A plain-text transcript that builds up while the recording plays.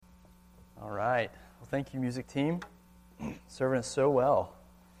right. Well, thank you, music team. Serving us so well.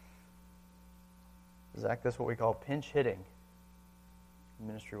 Zach, that's what we call pinch hitting in the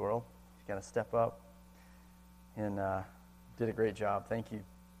ministry world. You got to step up and did a great job. Thank you.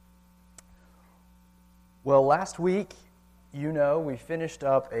 Well, last week, we finished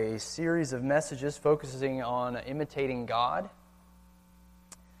up a series of messages focusing on imitating God.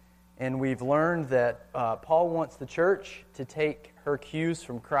 And we've learned that Paul wants the church to take her cues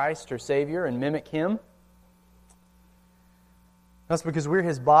from Christ, her Savior, and mimic Him. That's because we're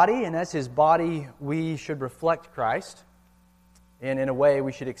His body, and as His body, we should reflect Christ. And in a way,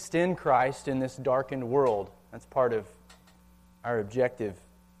 we should extend Christ in this darkened world. That's part of our objective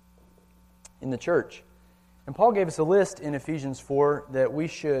in the church. And Paul gave us a list in Ephesians 4 that we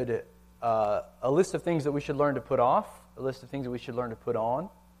should, a list of things that we should learn to put off, a list of things that we should learn to put on.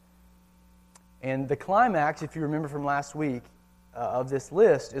 And the climax, if you remember from last week, of this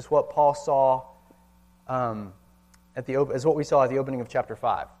list is what Paul saw is what we saw at the opening of chapter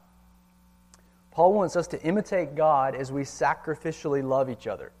 5. Paul wants us to imitate God as we sacrificially love each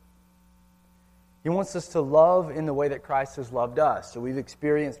other. He wants us to love in the way that Christ has loved us. So we've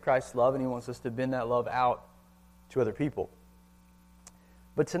experienced Christ's love, and He wants us to bend that love out to other people.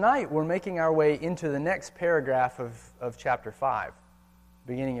 But tonight, we're making our way into the next paragraph of chapter 5,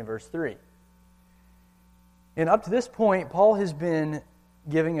 beginning in verse 3. And up to this point, Paul has been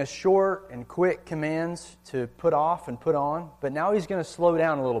giving us short and quick commands to put off and put on, but now he's going to slow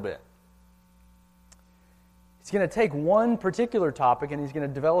down a little bit. He's going to take one particular topic and he's going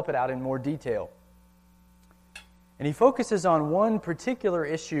to develop it out in more detail. And he focuses on one particular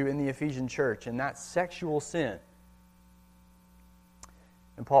issue in the Ephesian church, and that's sexual sin.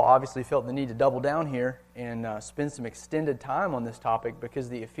 And Paul obviously felt the need to double down here and spend some extended time on this topic because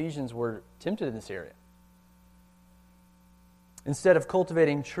the Ephesians were tempted in this area. Instead of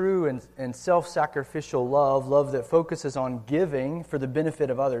cultivating true and self-sacrificial love that focuses on giving for the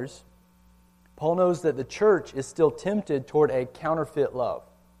benefit of others, Paul knows that the church is still tempted toward a counterfeit love,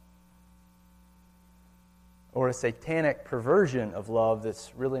 or a satanic perversion of love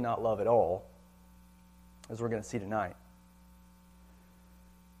that's really not love at all, as we're going to see tonight.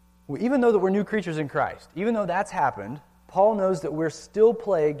 Well, even though that we're new creatures in Christ, even though that's happened, Paul knows that we're still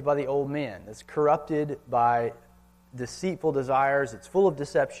plagued by the old man that's corrupted by deceitful desires. It's full of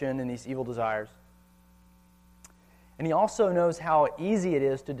deception and these evil desires. And he also knows how easy it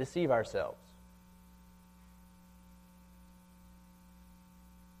is to deceive ourselves.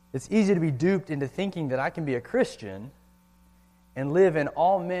 It's easy to be duped into thinking that I can be a Christian and live in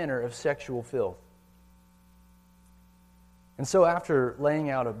all manner of sexual filth. And so after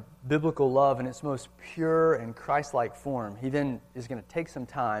laying out a biblical love in its most pure and Christ-like form, he then is going to take some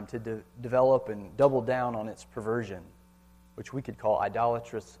time to develop and double down on its perversion, which we could call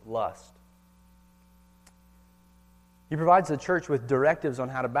idolatrous lust. He provides the church with directives on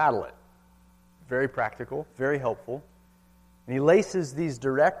how to battle it. Very practical, very helpful. And he laces these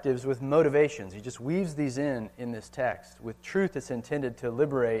directives with motivations. He just weaves these in this text with truth that's intended to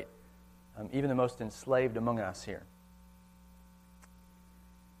liberate even the most enslaved among us here.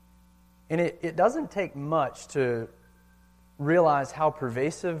 And it doesn't take much to realize how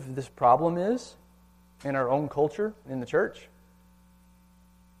pervasive this problem is in our own culture, in the church.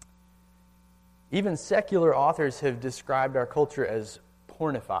 Even secular authors have described our culture as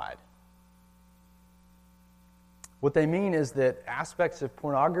pornified. What they mean is that aspects of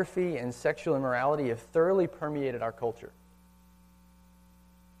pornography and sexual immorality have thoroughly permeated our culture.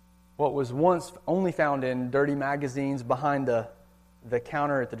 What was once only found in dirty magazines behind the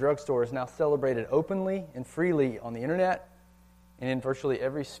counter at the drugstore is now celebrated openly and freely on the internet and in virtually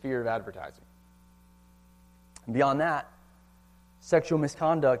every sphere of advertising. And beyond that, sexual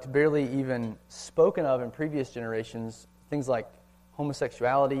misconduct barely even spoken of in previous generations, things like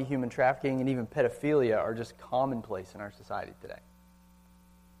homosexuality, human trafficking, and even pedophilia are just commonplace in our society today.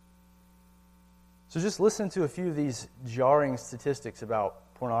 So just listen to a few of these jarring statistics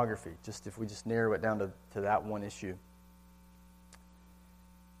about pornography, just if we just narrow it down to that one issue.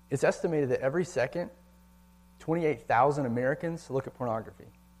 It's estimated that every second, 28,000 Americans look at pornography.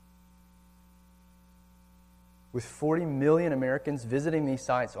 With 40 million Americans visiting these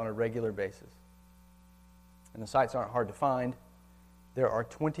sites on a regular basis. And the sites aren't hard to find. There are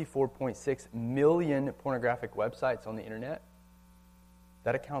 24.6 million pornographic websites on the internet.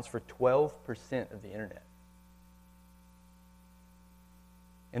 That accounts for 12% of the internet.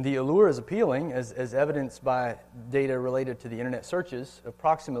 And the allure is appealing, as evidenced by data related to the internet searches.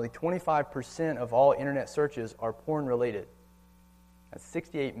 Approximately 25% of all internet searches are porn-related. That's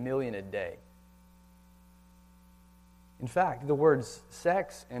 68 million a day. In fact, the words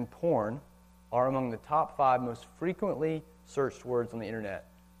sex and porn are among the top 5 most frequently searched words on the internet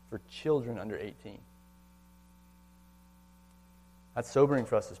for children under 18. That's sobering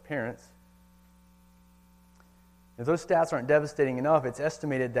for us as parents. If those stats aren't devastating enough, it's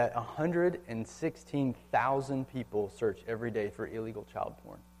estimated that 116,000 people search every day for illegal child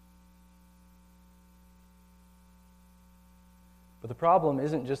porn. But the problem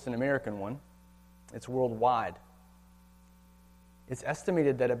isn't just an American one, it's worldwide. It's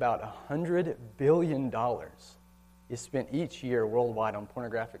estimated that about $100 billion is spent each year worldwide on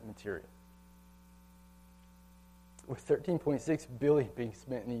pornographic material, with $13.6 billion being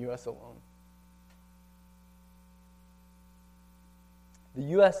spent in the U.S. alone. The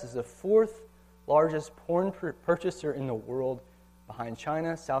U.S. is the 4th largest porn purchaser in the world, behind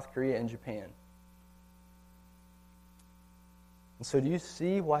China, South Korea, and Japan. And so do you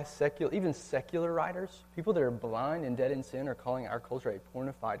see why even secular writers, people that are blind and dead in sin, are calling our culture a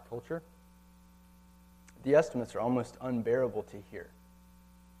pornified culture? The estimates are almost unbearable to hear.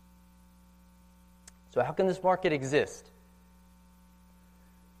 So how can this market exist?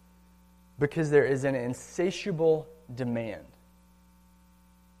 Because there is an insatiable demand.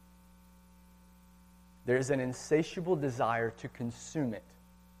 There is an insatiable desire to consume it.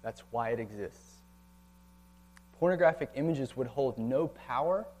 That's why it exists. Pornographic images would hold no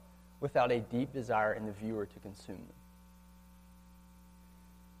power without a deep desire in the viewer to consume them.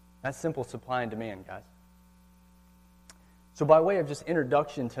 That's simple supply and demand, guys. So by way of just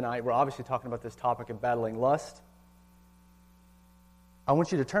introduction tonight, we're obviously talking about this topic of battling lust. I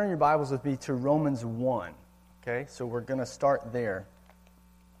want you to turn your Bibles with me to Romans 1. Okay, so we're going to start there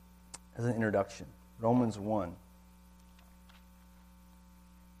as an introduction. Romans 1.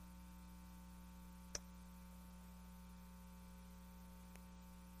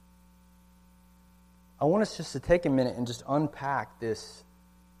 I want us just to take a minute and just unpack this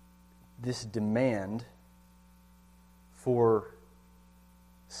demand for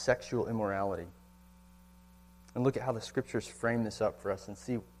sexual immorality. And look at how the Scriptures frame this up for us and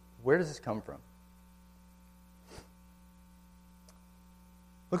see, where does this come from?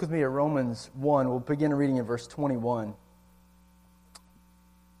 Look with me at Romans 1. We'll begin reading in verse 21.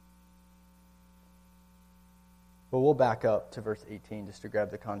 But we'll back up to verse 18 just to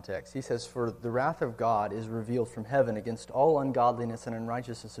grab the context. He says, "For the wrath of God is revealed from heaven against all ungodliness and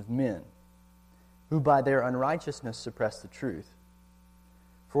unrighteousness of men, who by their unrighteousness suppress the truth.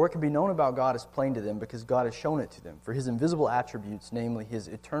 For what can be known about God is plain to them, because God has shown it to them. For his invisible attributes, namely his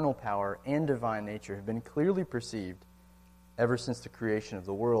eternal power and divine nature, have been clearly perceived ever since the creation of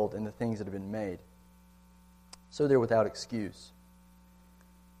the world and the things that have been made. So they're without excuse."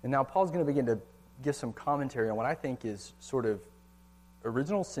 And now Paul's going to begin to give some commentary on what I think is sort of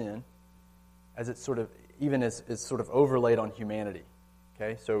original sin, as it's sort of, even as it's sort of overlaid on humanity.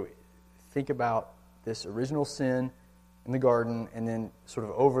 Okay, so think about this original sin in the garden and then sort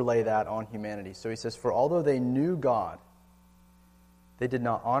of overlay that on humanity. So he says, "For although they knew God, they did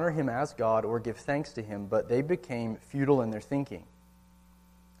not honor him as God or give thanks to him, but they became futile in their thinking,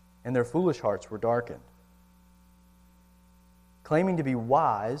 and their foolish hearts were darkened. Claiming to be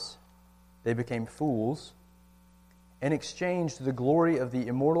wise, they became fools and exchanged the glory of the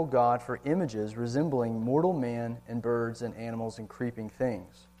immortal God for images resembling mortal man and birds and animals and creeping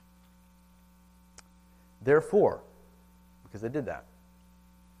things. Therefore," because they did that,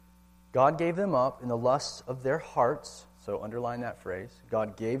 "God gave them up in the lusts of their hearts," so underline that phrase,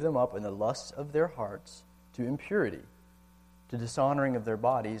 "God gave them up in the lusts of their hearts to impurity, to dishonoring of their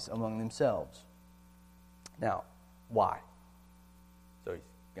bodies among themselves." Now, why? So he's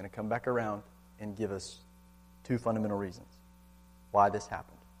going to come back around and give us 2 fundamental reasons why this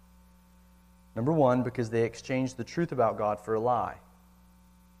happened. Number 1, because they exchanged the truth about God for a lie.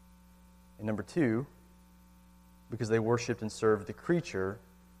 And number 2, because they worshipped and served the creature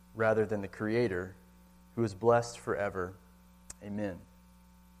rather than the Creator, who is blessed forever. Amen.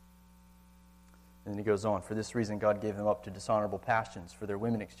 And then he goes on, "For this reason God gave them up to dishonorable passions, for their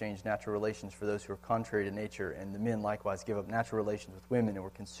women exchanged natural relations for those who are contrary to nature, and the men likewise gave up natural relations with women and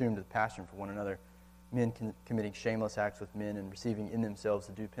were consumed with passion for one another, men committing shameless acts with men and receiving in themselves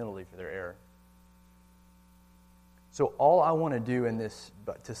the due penalty for their error." So all I want to do in this,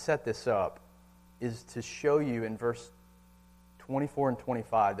 but to set this up, is to show you in verse 24 and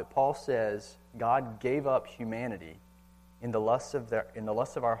 25 that Paul says God gave up humanity in the lusts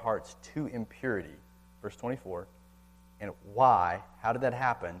of our hearts to impurity. Verse 24. And why? How did that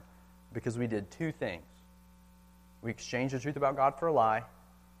happen? Because we did 2 things. We exchanged the truth about God for a lie,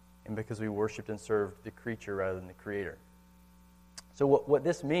 and because we worshipped and served the creature rather than the Creator. So what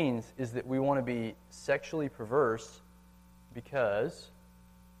this means is that we want to be sexually perverse because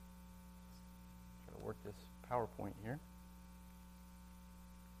PowerPoint here.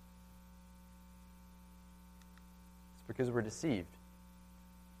 It's because we're deceived.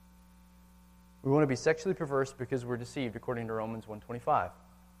 We want to be sexually perverse because we're deceived, according to Romans 1:25.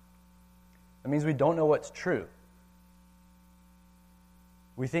 That means we don't know what's true.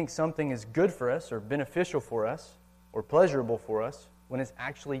 We think something is good for us or beneficial for us or pleasurable for us when it's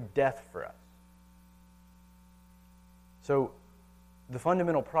actually death for us. So the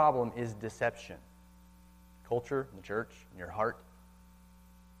fundamental problem is deception. Culture, in the church, in your heart,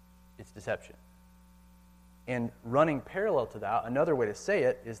 it's deception. And running parallel to that, another way to say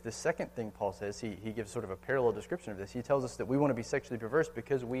it is the second thing Paul says. He gives sort of a parallel description of this. He tells us that we want to be sexually perverse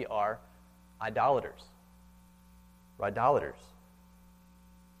because we are idolaters. We're idolaters.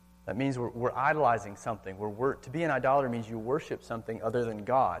 That means we're idolizing something. To be an idolater means you worship something other than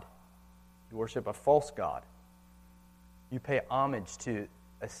God. You worship a false god. You pay homage to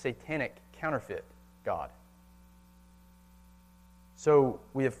a satanic counterfeit god. So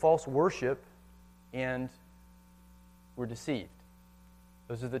we have false worship and we're deceived.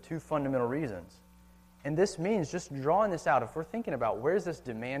 Those are the two fundamental reasons. And this means, just drawing this out, if we're thinking about where does this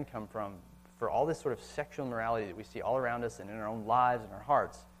demand come from for all this sort of sexual morality that we see all around us and in our own lives and our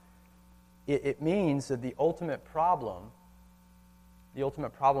hearts, it means that the ultimate problem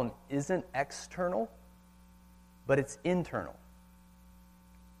isn't external, but it's internal.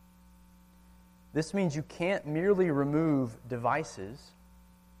 This means you can't merely remove devices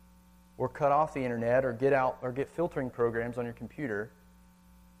or cut off the internet or get filtering programs on your computer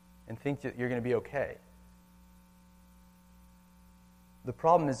and think that you're going to be okay. The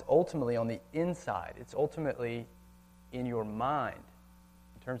problem is ultimately on the inside. It's ultimately in your mind.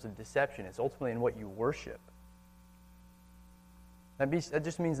 In terms of deception, it's ultimately in what you worship. That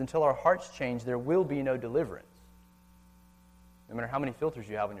just means until our hearts change, there will be no deliverance. No matter how many filters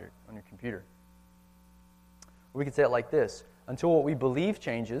you have on your computer. We could say it like this: until what we believe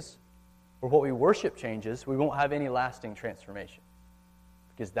changes, or what we worship changes, we won't have any lasting transformation.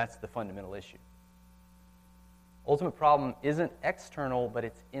 Because that's the fundamental issue. Ultimate problem isn't external, but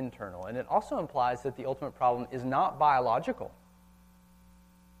it's internal. And it also implies that the ultimate problem is not biological,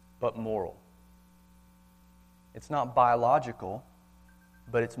 but moral. It's not biological,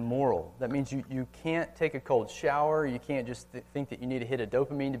 but it's moral. That means you can't take a cold shower. You can't just think that you need to hit a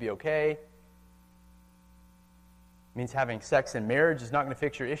dopamine to be okay. It means having sex in marriage is not going to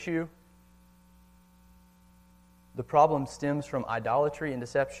fix your issue. The problem stems from idolatry and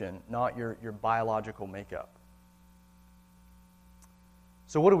deception, not your biological makeup.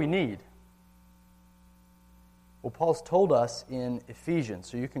 So what do we need? Well, Paul's told us in Ephesians,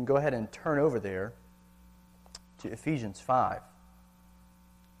 so you can go ahead and turn over there to Ephesians 5.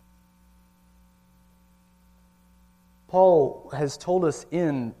 Paul has told us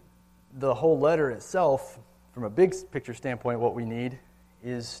in the whole letter itself, from a big picture standpoint, what we need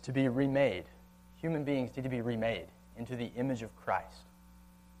is to be remade. Human beings need to be remade into the image of Christ.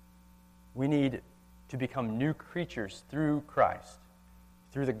 We need to become new creatures through Christ,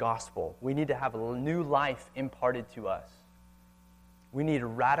 through the gospel. We need to have a new life imparted to us. We need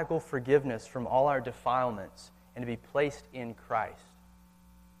radical forgiveness from all our defilements and to be placed in Christ.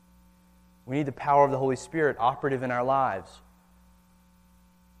 We need the power of the Holy Spirit operative in our lives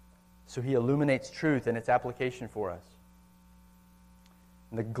so He illuminates truth and its application for us.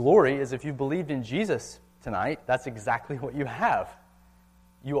 And the glory is, if you've believed in Jesus tonight, that's exactly what you have.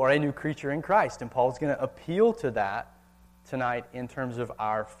 You are a new creature in Christ, and Paul's going to appeal to that tonight in terms of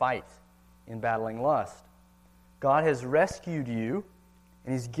our fight in battling lust. God has rescued you,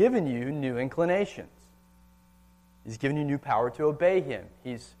 and He's given you new inclinations. He's given you new power to obey Him.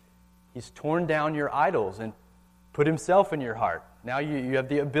 He's torn down your idols and put Himself in your heart. Now you have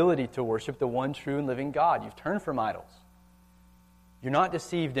the ability to worship the one true and living God. You've turned from idols. You're not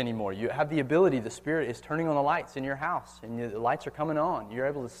deceived anymore. You have the ability, the Spirit is turning on the lights in your house, and the lights are coming on. You're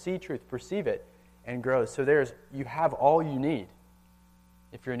able to see truth, perceive it, and grow. So you have all you need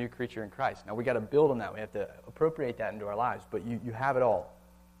if you're a new creature in Christ. Now we got to build on that. We have to appropriate that into our lives, but you have it all.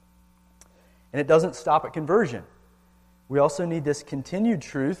 And it doesn't stop at conversion. We also need this continued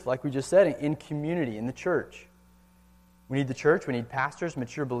truth, like we just said, in community, in the church. We need the church, we need pastors,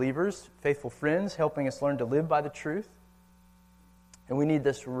 mature believers, faithful friends helping us learn to live by the truth. And we need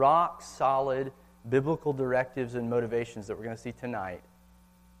this rock-solid biblical directives and motivations that we're going to see tonight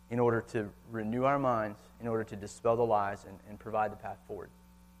in order to renew our minds, in order to dispel the lies and provide the path forward.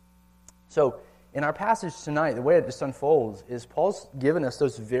 So, in our passage tonight, the way it just unfolds is Paul's given us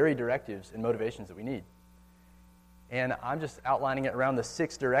those very directives and motivations that we need. And I'm just outlining it around the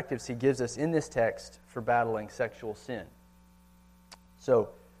 6 directives he gives us in this text for battling sexual sin. So,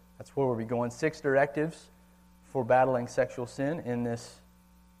 that's where we'll be going. 6 directives. for battling sexual sin in this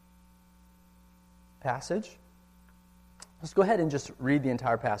passage. Let's go ahead and just read the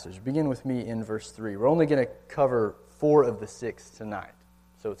entire passage. Begin with me in verse 3. We're only going to cover 4 of the 6 tonight.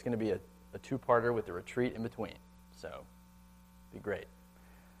 So it's going to be a two-parter with a retreat in between. So be great.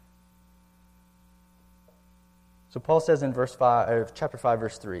 So Paul says in chapter 5,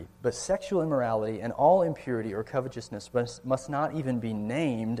 verse 3, "But sexual immorality and all impurity or covetousness must not even be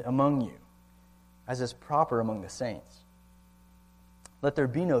named among you, as is proper among the saints. Let there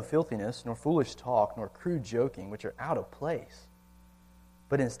be no filthiness, nor foolish talk, nor crude joking, which are out of place.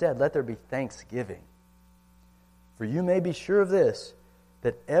 But instead, let there be thanksgiving. For you may be sure of this,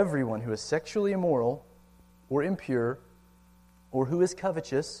 that everyone who is sexually immoral or impure, or who is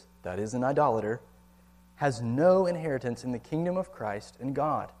covetous, that is, an idolater, has no inheritance in the kingdom of Christ and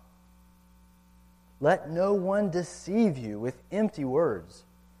God. Let no one deceive you with empty words,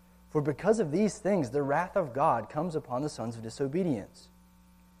 for because of these things the wrath of God comes upon the sons of disobedience.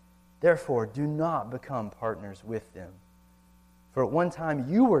 Therefore, do not become partners with them. For at one time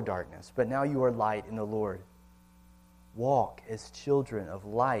you were darkness, but now you are light in the Lord. Walk as children of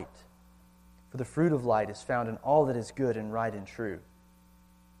light, for the fruit of light is found in all that is good and right and true.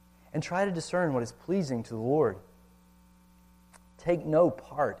 And try to discern what is pleasing to the Lord. Take no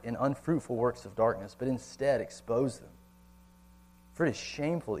part in unfruitful works of darkness, but instead expose them. For it is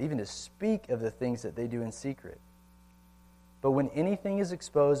shameful even to speak of the things that they do in secret. But when anything is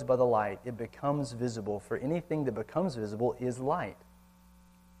exposed by the light, it becomes visible, for anything that becomes visible is light.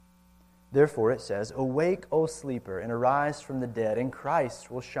 Therefore it says, 'Awake, O sleeper, and arise from the dead, and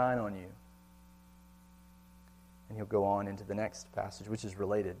Christ will shine on you.'" And he'll go on into the next passage, which is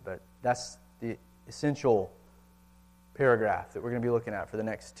related, but that's the essential paragraph that we're going to be looking at for the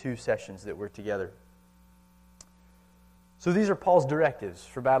next 2 sessions that we're together. So these are Paul's directives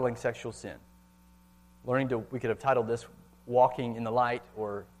for battling sexual sin. We could have titled this Walking in the Light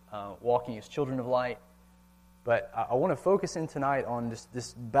or Walking as Children of Light. But I want to focus in tonight on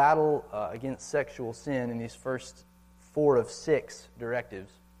this battle against sexual sin in these first 4 of 6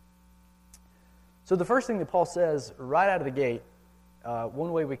 directives. So the first thing that Paul says right out of the gate,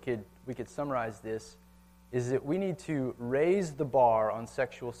 one way we could summarize this, is that we need to raise the bar on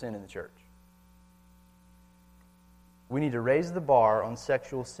sexual sin in the church. We need to raise the bar on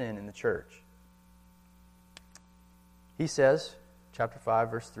sexual sin in the church. He says, chapter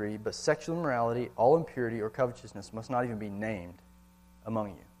 5, verse 3, "But sexual immorality, all impurity or covetousness must not even be named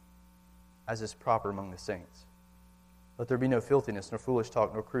among you, as is proper among the saints. Let there be no filthiness, nor foolish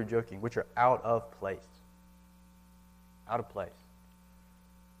talk, nor crude joking, which are out of place." Out of place.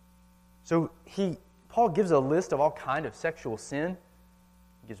 So Paul gives a list of all kind of sexual sin.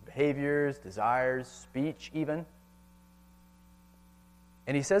 He gives behaviors, desires, speech even.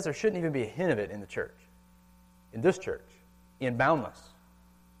 And he says there shouldn't even be a hint of it in the church. In this church. In Boundless.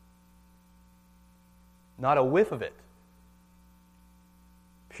 Not a whiff of it.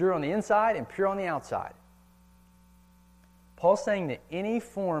 Pure on the inside and pure on the outside. Paul's saying that any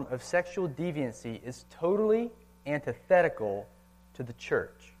form of sexual deviancy is totally antithetical to the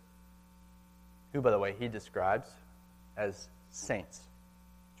church, who, by the way, he describes as saints,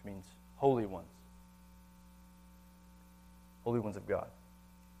 which means holy ones. Holy ones of God.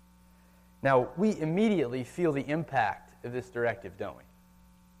 Now, we immediately feel the impact of this directive, don't we?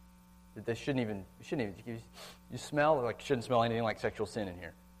 That this shouldn't even you smell like shouldn't smell anything like sexual sin in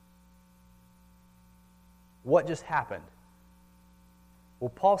here. What just happened? Well,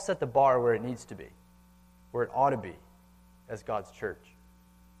 Paul set the bar where it needs to be, where it ought to be as God's church.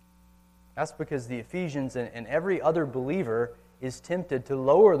 That's because the Ephesians and every other believer is tempted to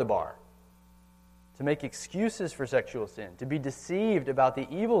lower the bar, to make excuses for sexual sin, to be deceived about the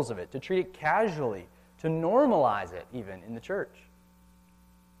evils of it, to treat it casually, to normalize it even in the church.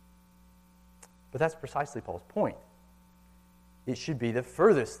 But that's precisely Paul's point. It should be the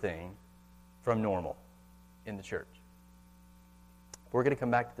furthest thing from normal in the church. We're going to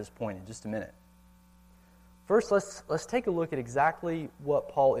come back to this point in just a minute. First, let's take a look at exactly what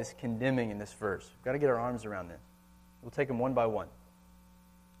Paul is condemning in this verse. We've got to get our arms around this. We'll take them one by one.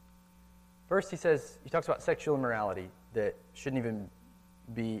 First, he talks about sexual immorality that shouldn't even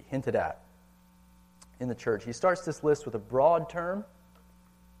be hinted at in the church. He starts this list with a broad term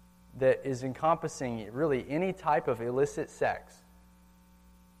that is encompassing really any type of illicit sex.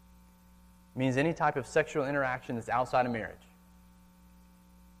 It means any type of sexual interaction that's outside of marriage.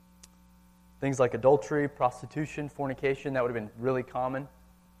 Things like adultery, prostitution, fornication, that would have been really common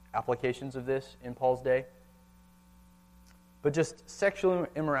applications of this in Paul's day. But just sexual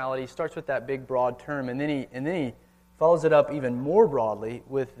immorality starts with that big broad term, and then he follows it up even more broadly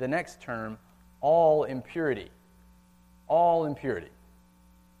with the next term, all impurity. all impurity.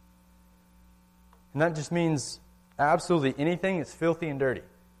 And that just means absolutely anything that's filthy and dirty.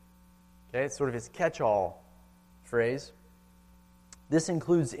 Okay, it's sort of his catch-all phrase. This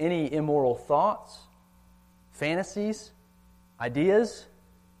includes any immoral thoughts, fantasies, ideas,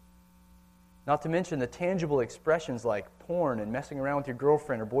 not to mention the tangible expressions like porn and messing around with your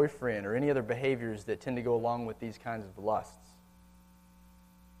girlfriend or boyfriend or any other behaviors that tend to go along with these kinds of lusts.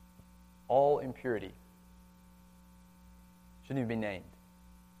 All impurity. Shouldn't even be named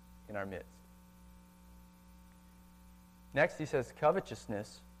in our midst. Next, he says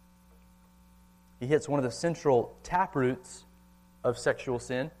covetousness. He hits one of the central taproots of sexual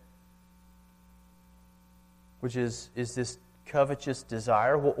sin, which is this covetous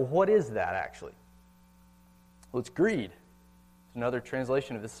desire. Well, what is that actually? Well, it's greed. It's another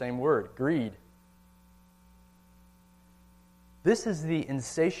translation of the same word, greed. This is the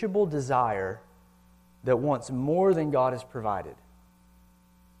insatiable desire that wants more than God has provided.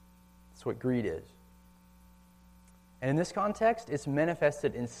 That's what greed is. And in this context, it's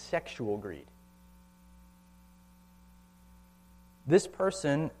manifested in sexual greed. This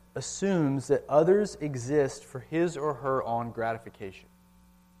person assumes that others exist for his or her own gratification.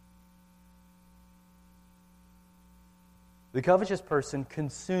 The covetous person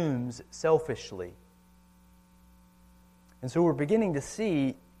consumes selfishly. And so we're beginning to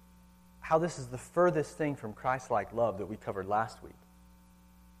see how this is the furthest thing from Christ-like love that we covered last week.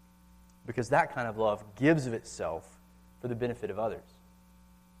 Because that kind of love gives of itself for the benefit of others.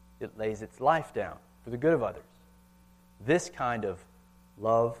 It lays its life down for the good of others. This kind of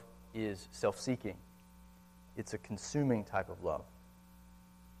love is self-seeking. It's a consuming type of love.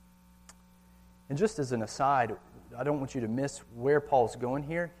 And just as an aside, I don't want you to miss where Paul's going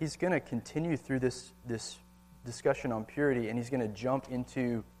here. He's going to continue through this discussion on purity, and he's going to jump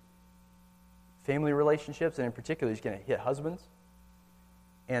into family relationships, and in particular, he's going to hit husbands.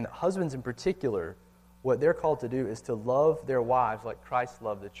 And husbands in particular, what they're called to do is to love their wives like Christ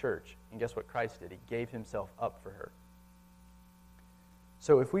loved the church. And guess what Christ did? He gave himself up for her.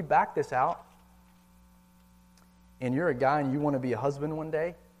 So if we back this out, and you're a guy and you want to be a husband one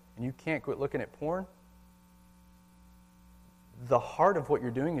day, and you can't quit looking at porn, the heart of what you're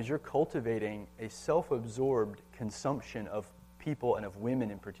doing is you're cultivating a self-absorbed consumption of people and of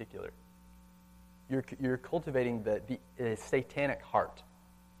women in particular. You're cultivating the satanic heart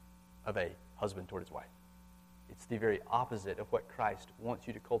of a husband toward his wife. It's the very opposite of what Christ wants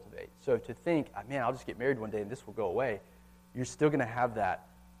you to cultivate. So to think, man, I'll just get married one day and this will go away, you're still going to have that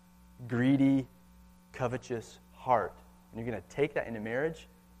greedy, covetous heart. And you're going to take that into marriage,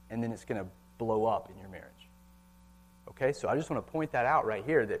 and then it's going to blow up in your marriage. Okay, so I just want to point that out right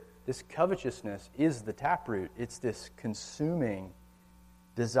here, that this covetousness is the taproot. It's this consuming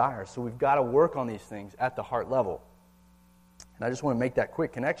desire. So we've got to work on these things at the heart level. And I just want to make that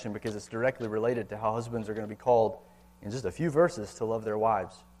quick connection because it's directly related to how husbands are going to be called in just a few verses to love their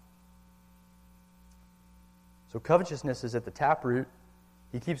wives. So covetousness is at the taproot.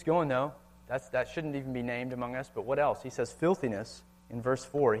 He keeps going, though. That shouldn't even be named among us, but what else? He says filthiness in verse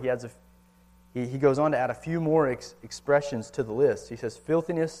 4. He goes on to add a few more expressions to the list. He says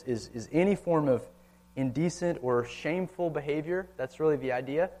filthiness is any form of indecent or shameful behavior. That's really the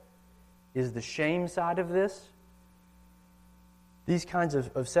idea, is the shame side of this. These kinds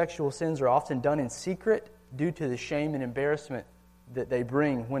of sexual sins are often done in secret due to the shame and embarrassment that they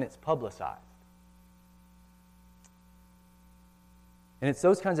bring when it's publicized. And it's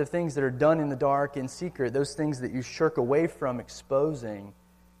those kinds of things that are done in the dark, in secret, those things that you shirk away from exposing.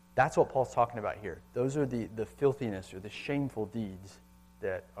 That's what Paul's talking about here. Those are the filthiness or the shameful deeds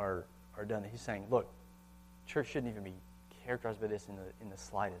that are done. He's saying, look, church shouldn't even be characterized by this in the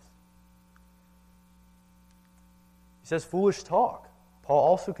slightest. He says foolish talk. Paul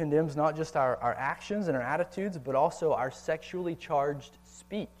also condemns not just our actions and our attitudes, but also our sexually charged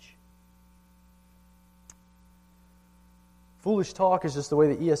speech. Foolish talk is just the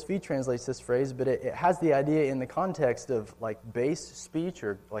way the ESV translates this phrase, but it has the idea in the context of like base speech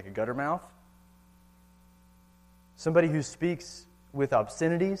or like a gutter mouth. Somebody who speaks with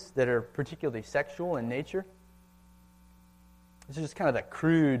obscenities that are particularly sexual in nature. It's just kind of that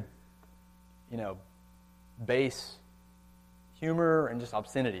crude, base humor and just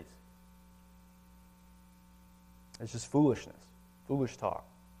obscenities. It's just foolishness, foolish talk.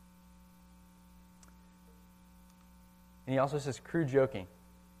 And he also says crude joking.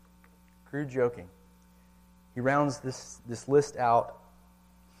 Crude joking. He rounds this list out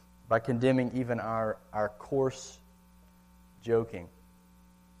by condemning even our coarse joking.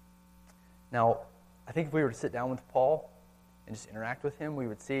 Now, I think if we were to sit down with Paul and just interact with him, we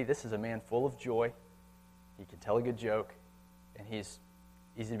would see this is a man full of joy. He can tell a good joke. and he's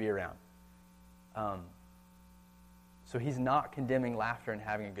easy to be around. So he's not condemning laughter and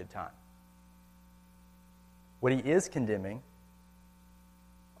having a good time. What he is condemning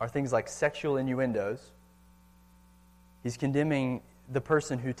are things like sexual innuendos. He's condemning the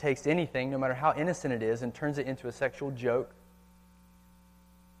person who takes anything, no matter how innocent it is, and turns it into a sexual joke.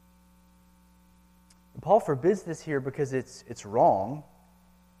 And Paul forbids this here because it's wrong,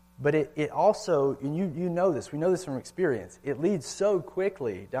 but it also, and you know this, we know this from experience, it leads so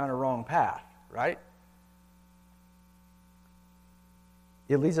quickly down a wrong path, right?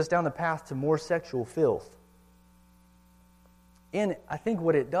 It leads us down the path to more sexual filth. And I think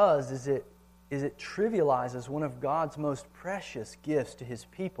what it does is it trivializes one of God's most precious gifts to his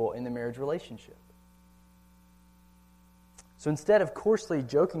people in the marriage relationship. So instead of coarsely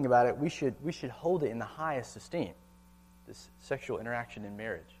joking about it, we should hold it in the highest esteem, this sexual interaction in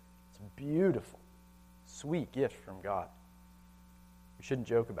marriage. It's a beautiful, sweet gift from God. We shouldn't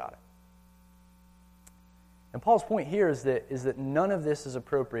joke about it. And Paul's point here is that none of this is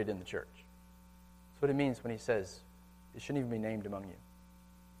appropriate in the church. That's what it means when he says it shouldn't even be named among you.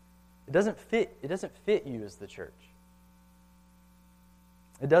 It doesn't fit you as the church.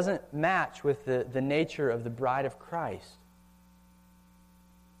 It doesn't match with the nature of the bride of Christ.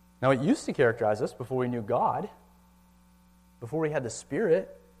 Now, it used to characterize us before we knew God, before we had the Spirit,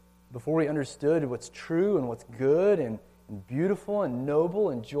 before we understood what's true and what's good and beautiful and noble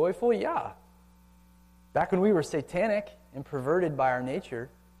and joyful, yeah. Back when we were satanic and perverted by our nature.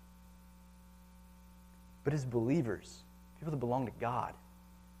 But as believers, people that belong to God,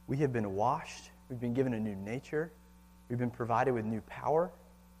 we have been washed, we've been given a new nature, we've been provided with new power.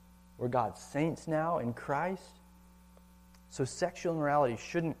 We're God's saints now in Christ. So sexual immorality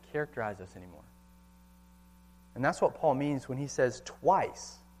shouldn't characterize us anymore. And that's what Paul means when he says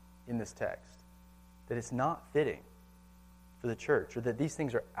twice in this text that it's not fitting for the church, or that these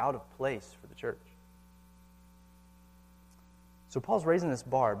things are out of place for the church. So Paul's raising this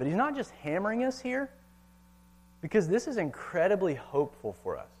bar, but he's not just hammering us here, because this is incredibly hopeful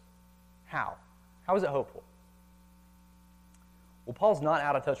for us. How? How is it hopeful? Well, Paul's not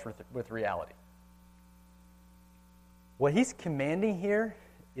out of touch with reality. What he's commanding here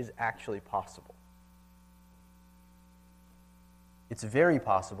is actually possible. It's very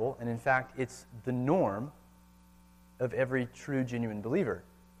possible, and in fact, it's the norm of every true, genuine believer.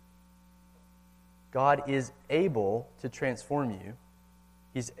 God is able to transform you.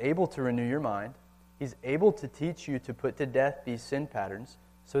 He's able to renew your mind. He's able to teach you to put to death these sin patterns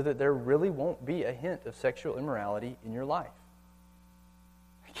so that there really won't be a hint of sexual immorality in your life.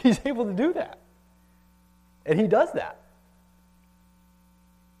 He's able to do that. And he does that.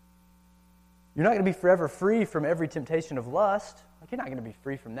 You're not going to be forever free from every temptation of lust. You're not going to be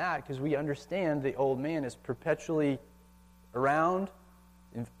free from that because we understand the old man is perpetually around,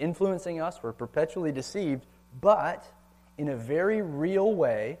 influencing us. We're perpetually deceived, but in a very real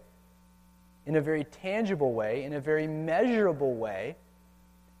way, in a very tangible way, in a very measurable way,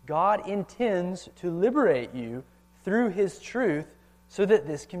 God intends to liberate you through his truth so that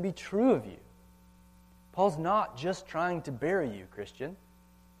this can be true of you. Paul's not just trying to bury you, Christian.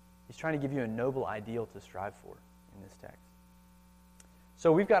 He's trying to give you a noble ideal to strive for in this text.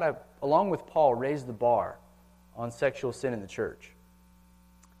 So we've got to, along with Paul, raise the bar on sexual sin in the church.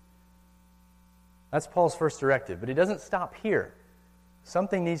 That's Paul's first directive, but he doesn't stop here.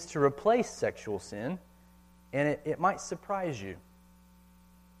 Something needs to replace sexual sin, and it might surprise you.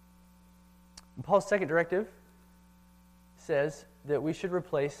 And Paul's second directive says that we should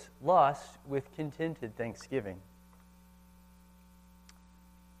replace lust with contented thanksgiving.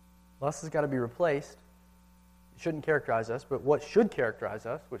 Lust has got to be replaced. It shouldn't characterize us, but what should characterize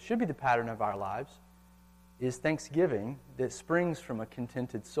us, what should be the pattern of our lives, is thanksgiving that springs from a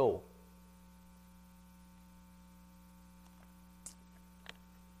contented soul.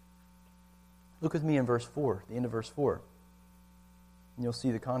 Look with me in verse 4, the end of verse 4. And you'll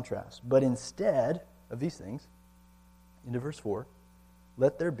see the contrast. But instead of these things, into verse 4,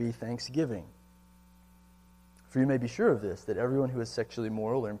 let there be thanksgiving. For you may be sure of this, that everyone who is sexually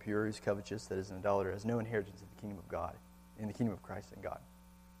immoral or impure, who is covetous, that is an idolater, has no inheritance in the kingdom of God, in the kingdom of Christ and God.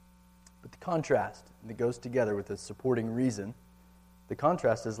 But the contrast that goes together with the supporting reason, the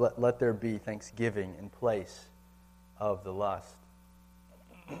contrast is let there be thanksgiving in place of the lust.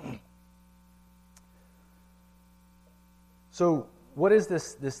 So what is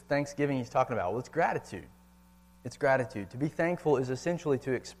this thanksgiving he's talking about? Well, it's gratitude. It's gratitude. To be thankful is essentially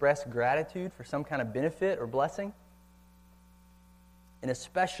to express gratitude for some kind of benefit or blessing, and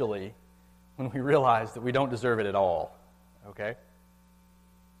especially when we realize that we don't deserve it at all. Okay?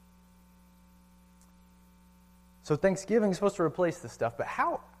 So Thanksgiving is supposed to replace this stuff, but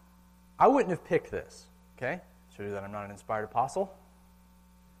how? I wouldn't have picked this, okay? Show you that I'm not an inspired apostle.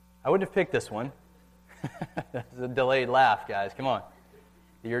 I wouldn't have picked this one. That's a delayed laugh, guys. Come on.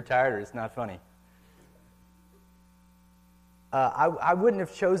 You're tired or it's not funny. I wouldn't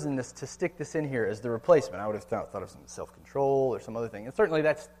have chosen this to stick this in here as the replacement. I would have thought of some self-control or some other thing. And certainly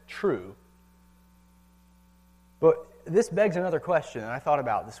that's true. But this begs another question that I thought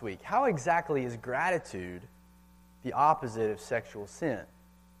about this week. How exactly is gratitude the opposite of sexual sin?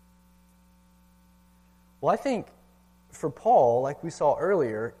 Well, I think for Paul, like we saw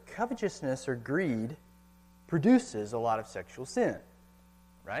earlier, covetousness or greed produces a lot of sexual sin,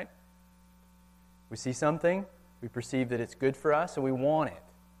 right? We see something, we perceive that it's good for us, and we want it.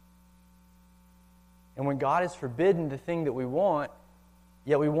 And when God has forbidden the thing that we want,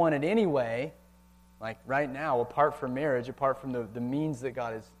 yet we want it anyway, like right now, apart from marriage, apart from the means that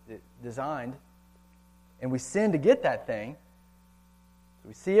God has designed, and we sin to get that thing, so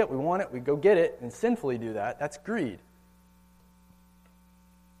we see it, we want it, we go get it, and sinfully do that, that's greed.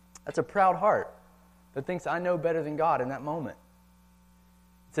 That's a proud heart that thinks I know better than God in that moment.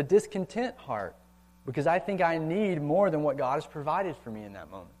 It's a discontent heart because I think I need more than what God has provided for me in that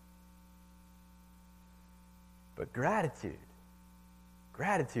moment. But gratitude,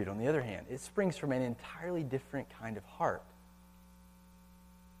 on the other hand, it springs from an entirely different kind of heart.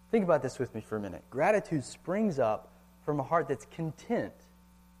 Think about this with me for a minute. Gratitude springs up from a heart that's content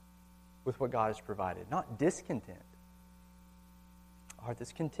with what God has provided, not discontent. A heart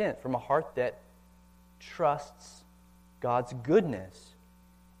that's content, from a heart that trusts God's goodness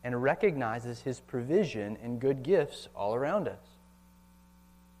and recognizes His provision and good gifts all around us.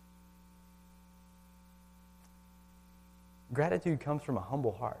 Gratitude comes from a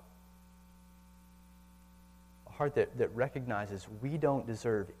humble heart. A heart that recognizes we don't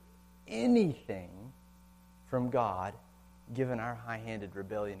deserve anything from God given our high-handed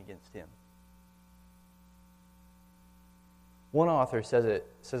rebellion against Him. One author says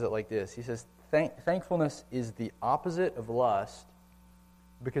it like this. He says, thankfulness is the opposite of lust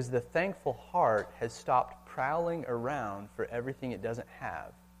because the thankful heart has stopped prowling around for everything it doesn't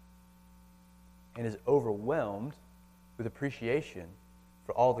have and is overwhelmed with appreciation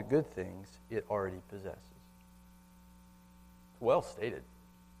for all the good things it already possesses. It's well stated.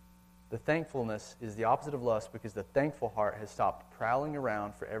 The thankfulness is the opposite of lust because the thankful heart has stopped prowling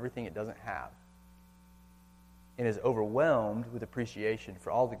around for everything it doesn't have and is overwhelmed with appreciation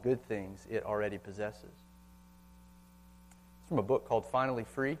for all the good things it already possesses. It's from a book called Finally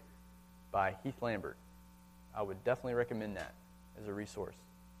Free by Heath Lambert. I would definitely recommend that as a resource.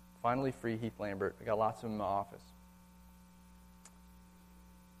 Finally Free, Heath Lambert. I got lots of them in my office.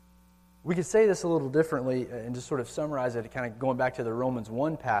 We could say this a little differently and just sort of summarize it, kind of going back to the Romans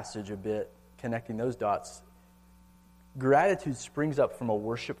 1 passage a bit, connecting those dots. Gratitude springs up from a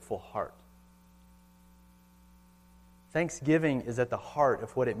worshipful heart. Thanksgiving is at the heart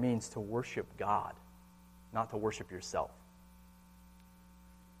of what it means to worship God, not to worship yourself.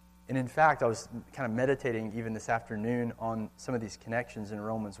 And in fact, I was kind of meditating even this afternoon on some of these connections in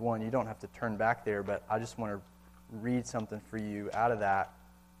Romans 1. You don't have to turn back there, but I just want to read something for you out of that.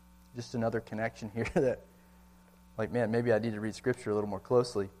 Just another connection here that, like, man, maybe I need to read Scripture a little more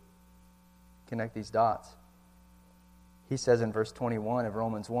closely. Connect these dots. He says in verse 21 of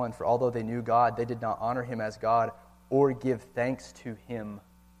Romans 1, "For although they knew God, they did not honor Him as God or give thanks to Him,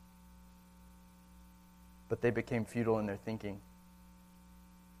 but they became futile in their thinking."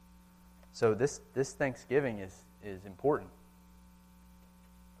 So this Thanksgiving is important.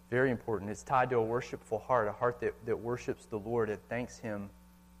 Very important. It's tied to a worshipful heart, a heart that worships the Lord and thanks Him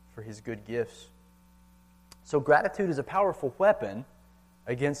for His good gifts. So gratitude is a powerful weapon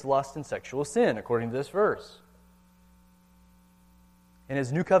against lust and sexual sin, according to this verse. And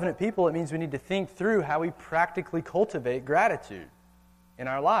as New Covenant people, it means we need to think through how we practically cultivate gratitude in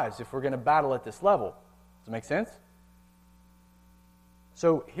our lives if we're going to battle at this level. Does it make sense?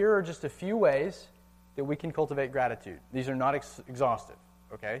 So here are just a few ways that we can cultivate gratitude. These are not exhaustive,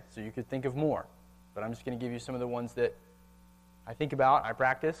 okay? So you could think of more. But I'm just going to give you some of the ones that I think about, I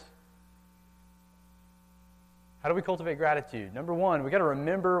practice. How do we cultivate gratitude? Number one, we've got to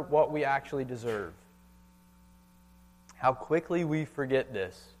remember what we actually deserve. How quickly we forget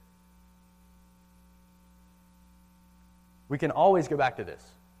this. We can always go back to this.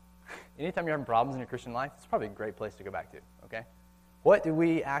 Anytime you're having problems in your Christian life, it's probably a great place to go back to, okay? What do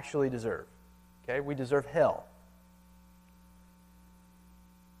we actually deserve? Okay, we deserve hell.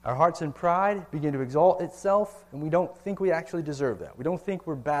 Our hearts in pride begin to exalt itself, and we don't think we actually deserve that. We don't think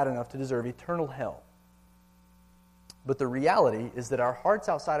we're bad enough to deserve eternal hell. But the reality is that our hearts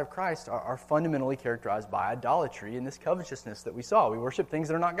outside of Christ are fundamentally characterized by idolatry and this covetousness that we saw. We worship things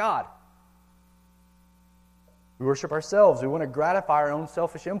that are not God. We worship ourselves. We want to gratify our own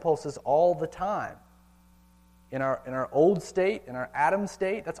selfish impulses all the time. In our old state, in our Adam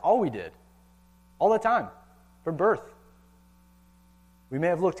state, that's all we did. All the time. From birth. We may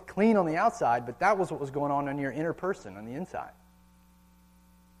have looked clean on the outside, but that was what was going on in your inner person, on the inside.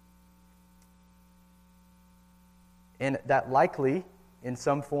 And that likely, in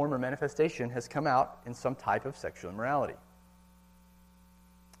some form or manifestation, has come out in some type of sexual immorality.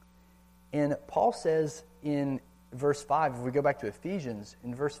 And Paul says in verse 5, if we go back to Ephesians,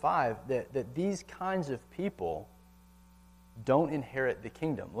 in verse 5, that these kinds of people don't inherit the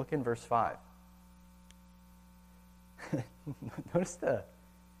kingdom. Look in verse 5. Notice the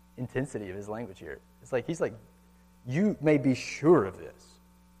intensity of his language here. It's like, he's like, you may be sure of this.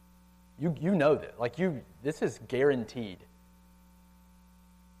 You know that. This is guaranteed.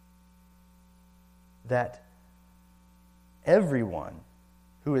 That everyone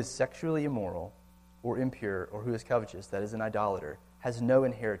who is sexually immoral or impure or who is covetous, that is an idolater, has no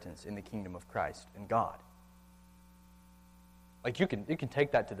inheritance in the kingdom of Christ and God. You can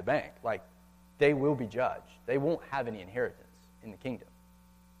take that to the bank. They will be judged. They won't have any inheritance in the kingdom.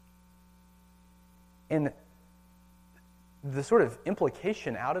 And the sort of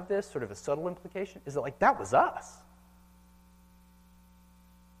implication out of this, sort of a subtle implication, is that was us.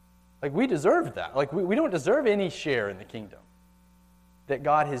 We deserved that. We don't deserve any share in the kingdom that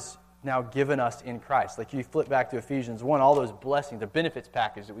God has now given us in Christ. You flip back to Ephesians 1, all those blessings, the benefits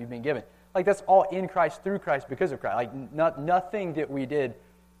package that we've been given. That's all in Christ, through Christ, because of Christ. Nothing that we did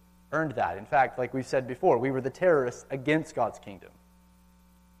earned that. In fact, like we've said before, we were the terrorists against God's kingdom.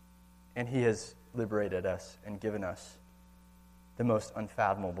 And He has liberated us and given us the most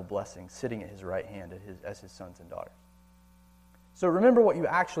unfathomable blessing, sitting at His right hand as His sons and daughters. So remember what you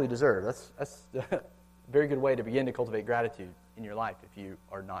actually deserve. That's a very good way to begin to cultivate gratitude in your life if you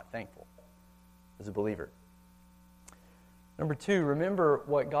are not thankful as a believer. Number 2, remember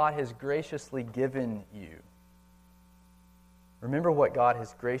what God has graciously given you. Remember what God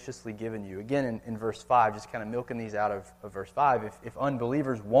has graciously given you. Again, in verse 5, just kind of milking these out of verse 5, if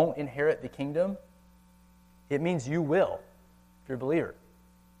unbelievers won't inherit the kingdom, it means you will, if you're a believer.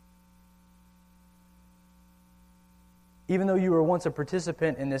 Even though you were once a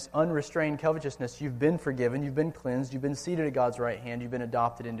participant in this unrestrained covetousness, you've been forgiven, you've been cleansed, you've been seated at God's right hand, you've been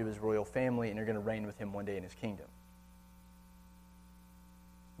adopted into His royal family, and you're going to reign with Him one day in His kingdom.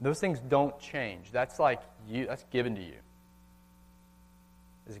 Those things don't change. That's given to you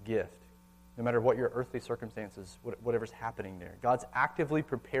as a gift. No matter what your earthly circumstances, whatever's happening there. God's actively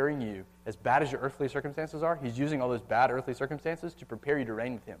preparing you, as bad as your earthly circumstances are, He's using all those bad earthly circumstances to prepare you to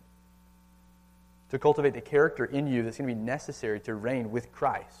reign with Him. To cultivate the character in you that's going to be necessary to reign with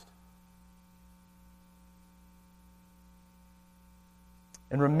Christ.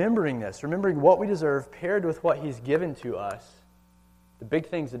 And remembering this, remembering what we deserve paired with what He's given to us, the big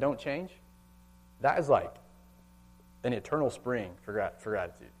things that don't change, that is like an eternal spring for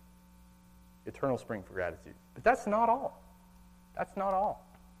gratitude. Eternal spring for gratitude. But that's not all. That's not all.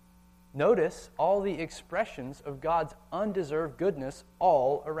 Notice all the expressions of God's undeserved goodness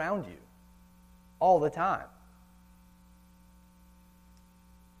all around you. All the time.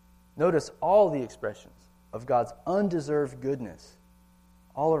 Notice all the expressions of God's undeserved goodness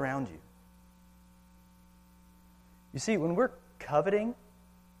all around you. You see, when we're coveting,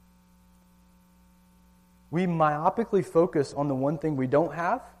 we myopically focus on the one thing we don't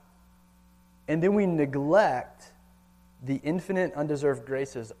have, and then we neglect the infinite undeserved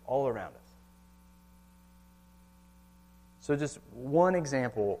graces all around us. So just one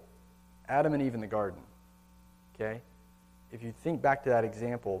example, Adam and Eve in the garden, okay? If you think back to that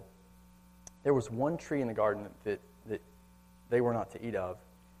example, there was one tree in the garden that they were not to eat of,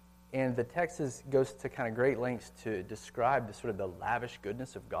 and the text goes to kind of great lengths to describe the sort of the lavish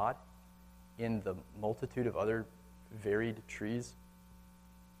goodness of God in the multitude of other varied trees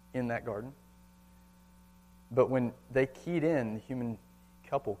in that garden. But when they keyed in, the human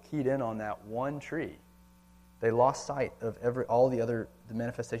couple keyed in on that one tree, they lost sight of all the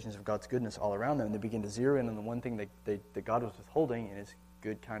manifestations of God's goodness all around them, and they began to zero in on the one thing that God was withholding in His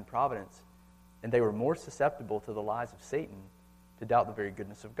good, kind providence. And they were more susceptible to the lies of Satan to doubt the very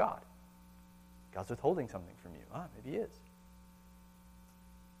goodness of God. God's withholding something from you. Maybe He is.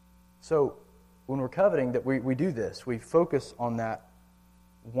 So when we're coveting, that we do this. We focus on that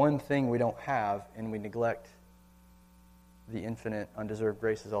one thing we don't have, and we neglect the infinite undeserved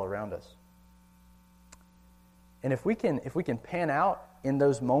graces all around us. And if we can pan out in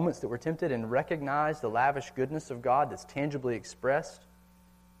those moments that we're tempted and recognize the lavish goodness of God that's tangibly expressed,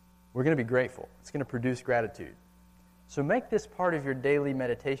 we're going to be grateful. It's going to produce gratitude. So make this part of your daily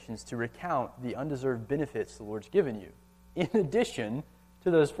meditations to recount the undeserved benefits the Lord's given you, in addition to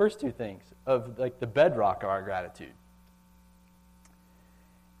those first two things of like the bedrock of our gratitude.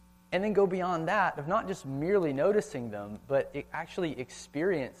 And then go beyond that of not just merely noticing them, but actually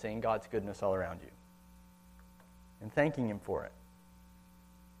experiencing God's goodness all around you and thanking Him for it.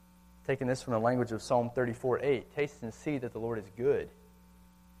 Taking this from the language of Psalm 34:8, taste and see that the Lord is good.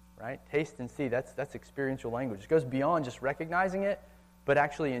 Right? Taste and see, that's experiential language. It goes beyond just recognizing it, but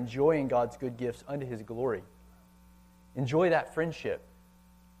actually enjoying God's good gifts unto His glory. Enjoy that friendship.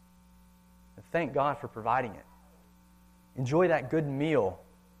 And thank God for providing it. Enjoy that good meal.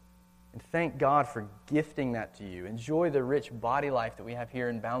 And thank God for gifting that to you. Enjoy the rich body life that we have here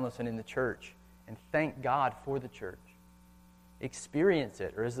in Boundless and in the church. And thank God for the church. Experience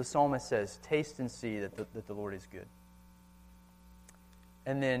it. Or as the psalmist says, taste and see that the Lord is good.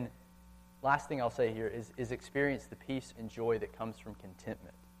 And then, last thing I'll say here is experience the peace and joy that comes from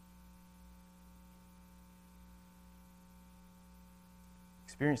contentment.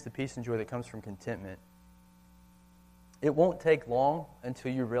 Experience the peace and joy that comes from contentment. It won't take long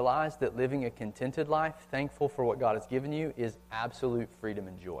until you realize that living a contented life, thankful for what God has given you, is absolute freedom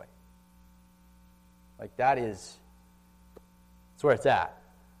and joy. Like that's where it's at.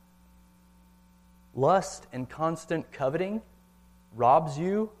 Lust and constant coveting robs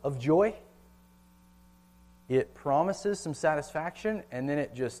you of joy. It promises some satisfaction, and then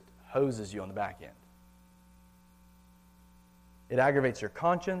it just hoses you on the back end. It aggravates your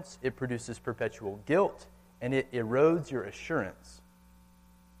conscience, it produces perpetual guilt, and it erodes your assurance.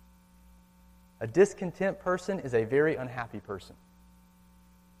 A discontent person is a very unhappy person.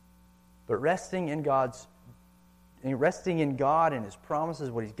 But resting in God and His promises,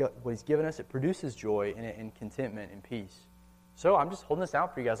 what He's given us, it produces joy and contentment and peace. So I'm just holding this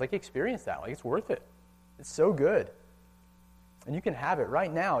out for you guys. Like, experience that. Like, it's worth it. It's so good. And you can have it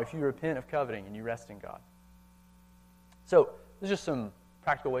right now if you repent of coveting and you rest in God. So there's just some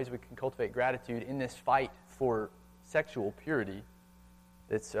practical ways we can cultivate gratitude in this fight for sexual purity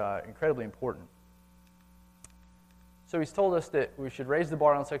that's incredibly important. So he's told us that we should raise the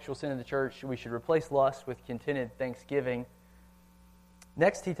bar on sexual sin in the church. We should replace lust with contented thanksgiving.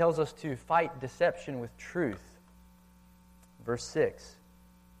 Next, he tells us to fight deception with truth. Verse 6.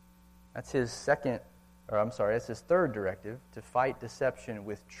 That's his third directive, to fight deception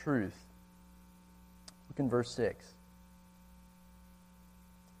with truth. Look in verse 6.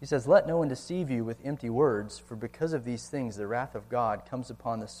 He says, "Let no one deceive you with empty words, for because of these things the wrath of God comes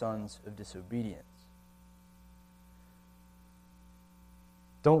upon the sons of disobedience."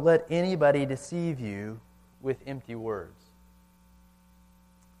 Don't let anybody deceive you with empty words.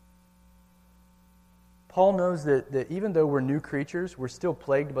 Paul knows that even though we're new creatures, we're still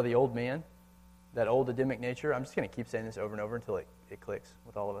plagued by the old man, that old Adamic nature. I'm just going to keep saying this over and over until it clicks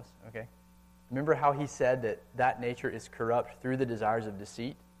with all of us, okay? Remember how he said that nature is corrupt through the desires of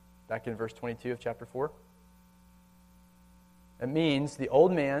deceit, back in verse 22 of chapter 4? That means the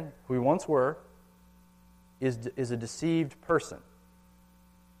old man, who we once were, is a deceived person.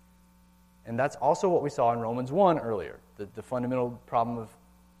 And that's also what we saw in Romans 1 earlier. The fundamental problem of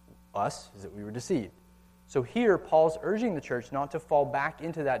us is that we were deceived. So here, Paul's urging the church not to fall back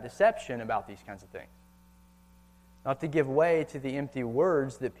into that deception about these kinds of things. Not to give way to the empty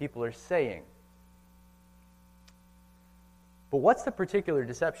words that people are saying. But what's the particular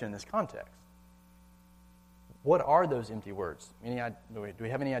deception in this context? What are those empty words? Do we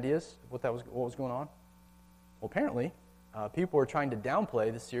have any ideas what was going on? Well, apparently, people were trying to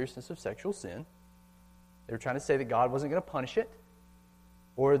downplay the seriousness of sexual sin. They were trying to say that God wasn't going to punish it,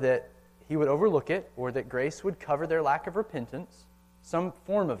 or that He would overlook it, or that grace would cover their lack of repentance. Some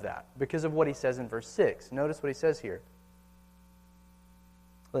form of that, because of what he says in verse 6. Notice what he says here.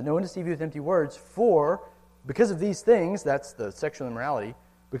 "Let no one deceive you with empty words, for because of these things," that's the sexual immorality,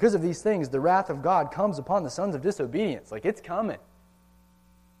 "because of these things, the wrath of God comes upon the sons of disobedience." Like, it's coming.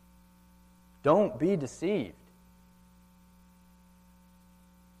 Don't be deceived.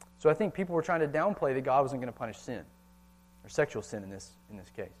 So I think people were trying to downplay that God wasn't going to punish sin, or sexual sin in this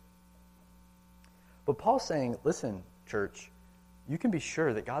case. But Paul's saying, listen, church, you can be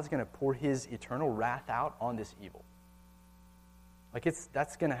sure that God's going to pour His eternal wrath out on this evil. Like,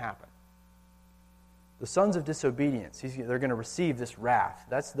 that's going to happen. The sons of disobedience, they're going to receive this wrath.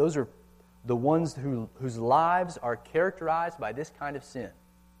 Those are the ones whose lives are characterized by this kind of sin.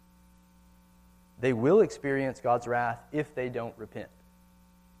 They will experience God's wrath if they don't repent.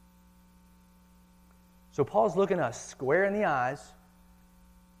 So Paul's looking us square in the eyes,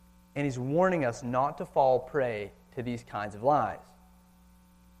 And he's warning us not to fall prey to these kinds of lies.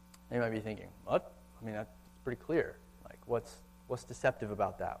 And you might be thinking, what? I mean, that's pretty clear. Like, what's deceptive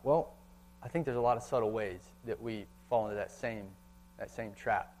about that? Well, I think there's a lot of subtle ways that we fall into that same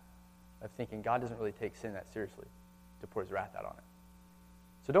trap of thinking God doesn't really take sin that seriously to pour his wrath out on it.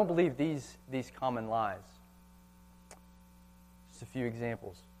 So don't believe these common lies. Just a few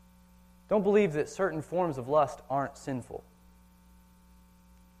examples. Don't believe that certain forms of lust aren't sinful.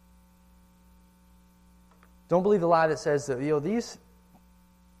 Don't believe the lie that says that,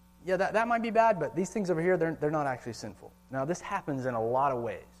 that might be bad, but these things over here, they're not actually sinful. Now, this happens in a lot of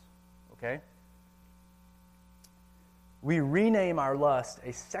ways, okay? We rename our lust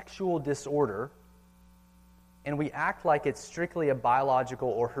a sexual disorder, and we act like it's strictly a biological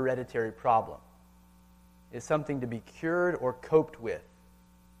or hereditary problem. It's something to be cured or coped with.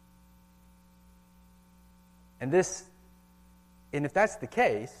 And if that's the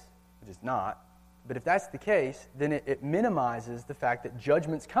case, which is not, but if that's the case, then it minimizes the fact that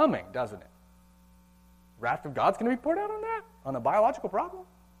judgment's coming, doesn't it? Wrath of God's going to be poured out on that? On a biological problem?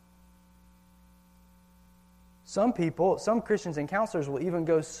 Some Christians and counselors will even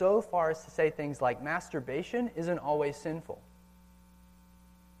go so far as to say things like masturbation isn't always sinful.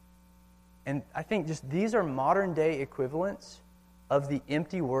 And I think just these are modern day equivalents of the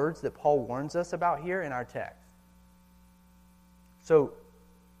empty words that Paul warns us about here in our text. So,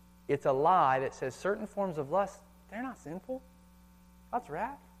 it's a lie that says certain forms of lust, they're not sinful. God's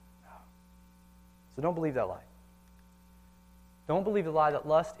wrath? No. So don't believe that lie. Don't believe the lie that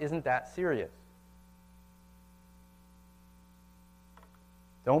lust isn't that serious.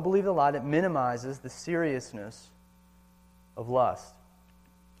 Don't believe the lie that minimizes the seriousness of lust.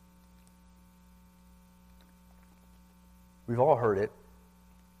 We've all heard it.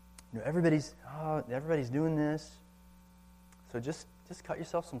 Everybody's doing this. So just cut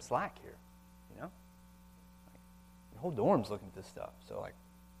yourself some slack here, the whole dorm's looking at this stuff. So,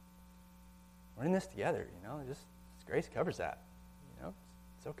 we're in this together, just grace covers that,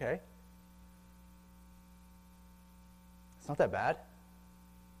 it's okay. It's not that bad.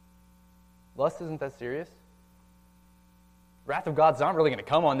 Lust isn't that serious. Wrath of God's not really going to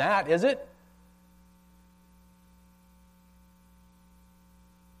come on that, is it?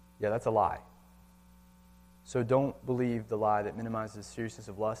 Yeah, that's a lie. So don't believe the lie that minimizes the seriousness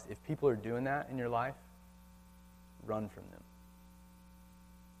of lust. If people are doing that in your life, run from them.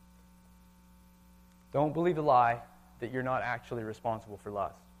 Don't believe the lie that you're not actually responsible for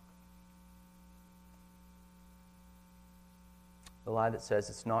lust. The lie that says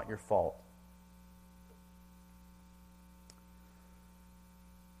it's not your fault.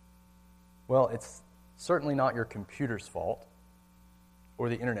 Well, it's certainly not your computer's fault, or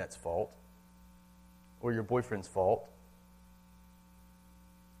the internet's fault, or your boyfriend's fault.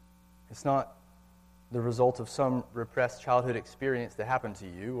 It's not the result of some repressed childhood experience that happened to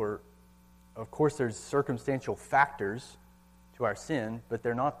you, or, of course, there's circumstantial factors to our sin, but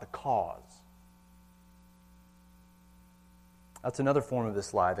they're not the cause. That's another form of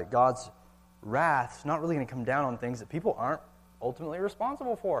this lie, that God's wrath is not really going to come down on things that people aren't ultimately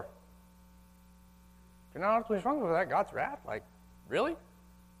responsible for. If you're not ultimately responsible for that, God's wrath, really?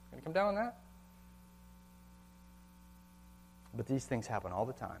 It's going to come down on that? But these things happen all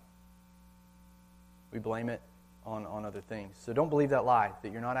the time. We blame it on other things. So don't believe that lie,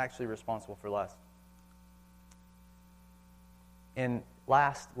 that you're not actually responsible for lust. And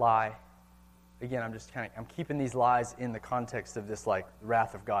last lie, again, I'm keeping these lies in the context of this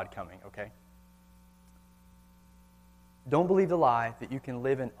wrath of God coming, okay? Don't believe the lie that you can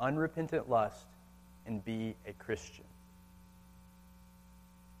live in unrepentant lust and be a Christian.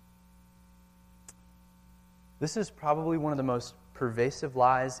 This is probably one of the most pervasive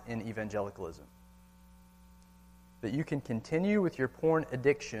lies in evangelicalism. That you can continue with your porn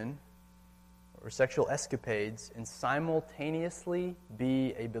addiction or sexual escapades and simultaneously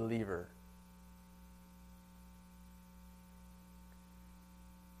be a believer.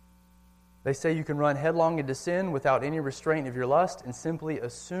 They say you can run headlong into sin without any restraint of your lust and simply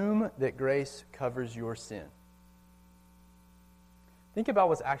assume that grace covers your sin. Think about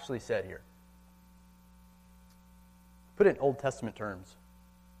what's actually said here. Put it in Old Testament terms.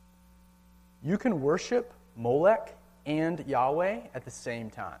 You can worship Molech and Yahweh at the same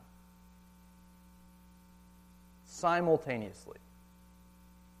time. Simultaneously.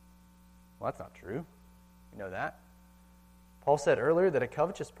 Well, that's not true. You know that. Paul said earlier that a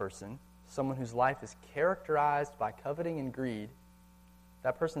covetous person, someone whose life is characterized by coveting and greed,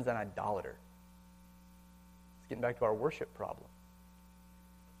 that person's an idolater. It's getting back to our worship problem.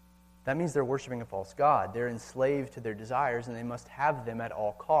 That means they're worshiping a false god. They're enslaved to their desires, and they must have them at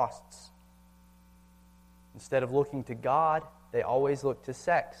all costs. Instead of looking to God, they always look to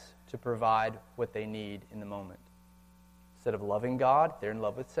sex to provide what they need in the moment. Instead of loving God, they're in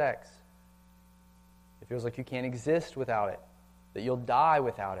love with sex. It feels like you can't exist without it, that you'll die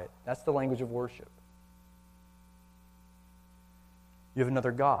without it. That's the language of worship. You have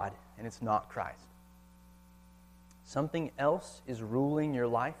another God, and it's not Christ. Something else is ruling your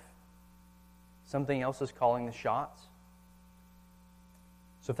life. Something else is calling the shots.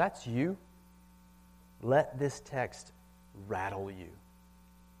 So if that's you, let this text rattle you.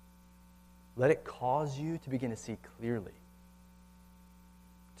 Let it cause you to begin to see clearly,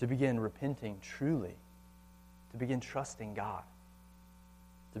 to begin repenting truly, to begin trusting God,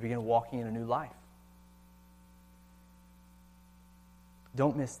 to begin walking in a new life.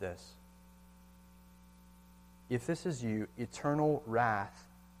 Don't miss this. If this is you, eternal wrath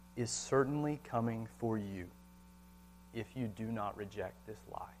is certainly coming for you if you do not reject this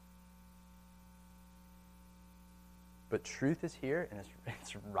lie. But truth is here, and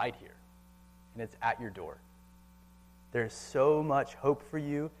it's right here, and it's at your door. There's so much hope for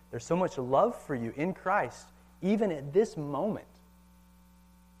you. There's so much love for you in Christ, even at this moment.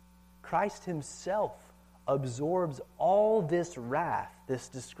 Christ himself absorbs all this wrath, this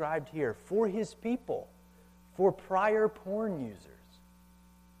described here, for his people, for prior porn users.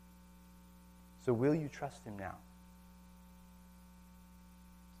 So will you trust him now?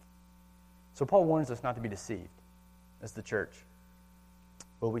 So Paul warns us not to be deceived as the church.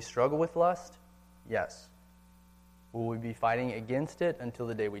 Will we struggle with lust? Yes. Will we be fighting against it until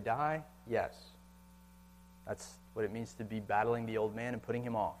the day we die? Yes. That's what it means to be battling the old man and putting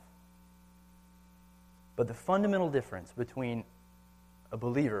him off. But the fundamental difference between a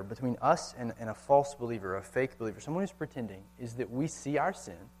believer, between us and a false believer, a fake believer, someone who's pretending, is that we see our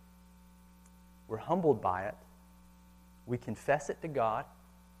sin, we're humbled by it, we confess it to God,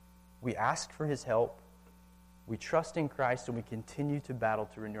 we ask for his help, we trust in Christ, and we continue to battle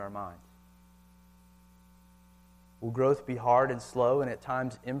to renew our minds. Will growth be hard and slow and at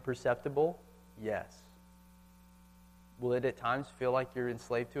times imperceptible? Yes. Will it at times feel like you're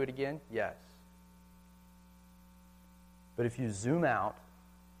enslaved to it again? Yes. But if you zoom out,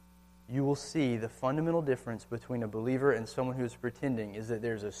 you will see the fundamental difference between a believer and someone who is pretending is that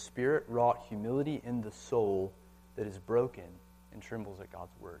there's a spirit-wrought humility in the soul that is broken and trembles at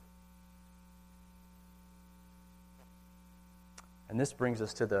God's word. And this brings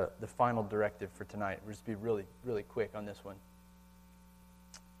us to the final directive for tonight. We'll just be really, really quick on this one.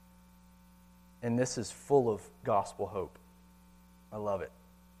 And this is full of gospel hope. I love it.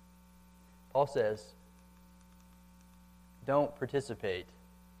 Paul says, don't participate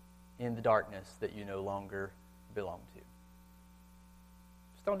in the darkness that you no longer belong to.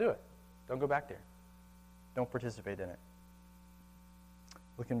 Just don't do it. Don't go back there. Don't participate in it.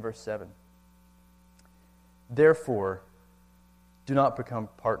 Look in verse 7. Therefore, do not become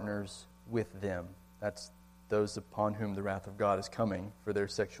partners with them. That's those upon whom the wrath of God is coming for their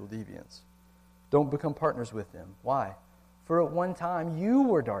sexual deviance. Don't become partners with them. Why? For at one time you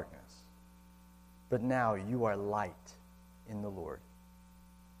were darkness, but now you are light in the Lord.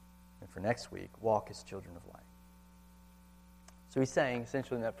 And for next week, walk as children of light. So he's saying,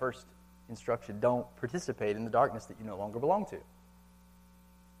 essentially in that first instruction, don't participate in the darkness that you no longer belong to.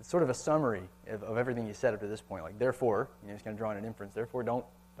 It's sort of a summary of everything he said up to this point. Like, therefore, he's going to draw in an inference. Therefore, don't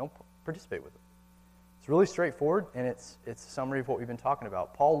participate with it. It's really straightforward, and it's a summary of what we've been talking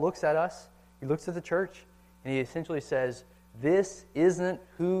about. Paul looks at us, he looks at the church, and he essentially says, this isn't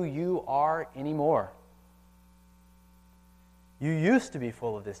who you are anymore. You used to be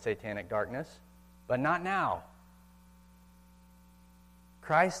full of this satanic darkness, but not now.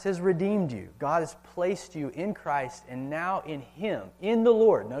 Christ has redeemed you. God has placed you in Christ, and now in him, in the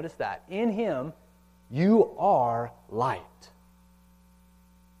Lord, notice that, in him, you are light.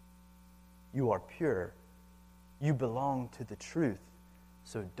 You are pure. You belong to the truth,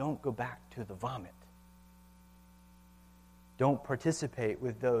 so don't go back to the vomit. Don't participate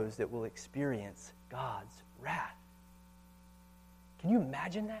with those that will experience God's wrath. Can you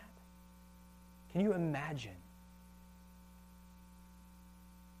imagine that? Can you imagine?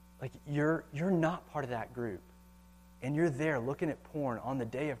 Like, you're not part of that group, and you're there looking at porn on the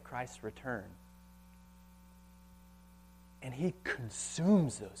day of Christ's return, and he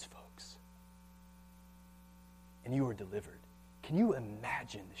consumes those folks, and you are delivered. Can you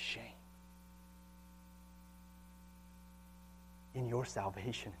imagine the shame in your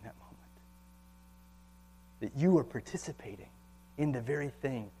salvation in that moment? That you are participating in the very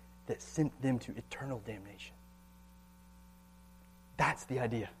thing that sent them to eternal damnation. That's the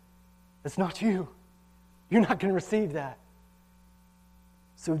idea. That's not you. You're not going to receive that.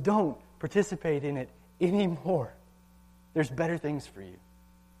 So don't participate in it anymore. There's better things for you. And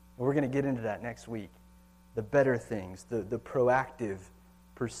we're going to get into that next week. The better things, the proactive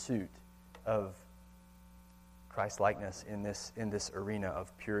pursuit of Christ-likeness in this arena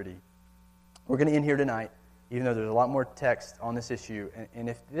of purity. We're going to end here tonight, even though there's a lot more text on this issue. And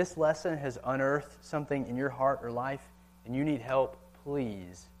if this lesson has unearthed something in your heart or life and you need help,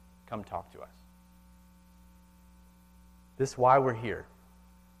 please come talk to us. This is why we're here.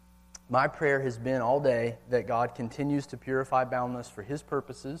 My prayer has been all day that God continues to purify Boundless for His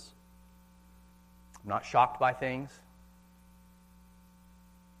purposes. I'm not shocked by things.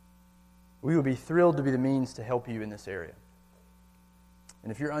 We would be thrilled to be the means to help you in this area.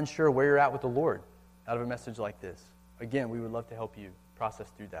 And if you're unsure where you're at with the Lord out of a message like this, again, we would love to help you process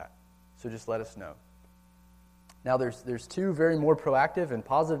through that. So just let us know. Now, there's two very more proactive and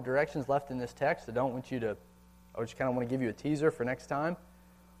positive directions left in this text. I just kind of want to give you a teaser for next time.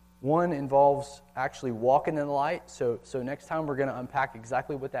 One involves actually walking in the light. So next time we're going to unpack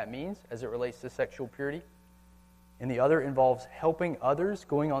exactly what that means as it relates to sexual purity. And the other involves helping others,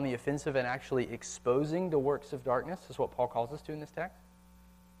 going on the offensive and actually exposing the works of darkness. That's what Paul calls us to in this text.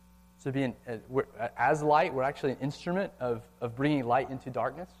 So as light, we're actually an instrument of bringing light into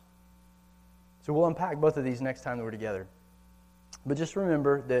darkness. So we'll unpack both of these next time that we're together. But just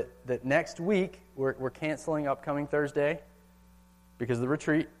remember that next week, we're canceling upcoming Thursday because of the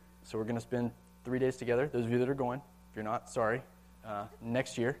retreat. So we're going to spend 3 days together. Those of you that are going, if you're not, sorry.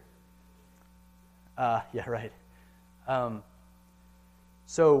 Next year. Yeah, right.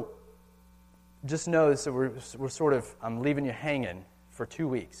 So just know that we're sort of, I'm leaving you hanging for 2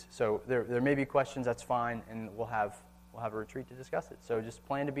 weeks. So there may be questions, that's fine, and we'll have a retreat to discuss it. So just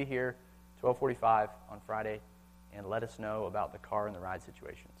plan to be here 12:45 on Friday, and let us know about the car and the ride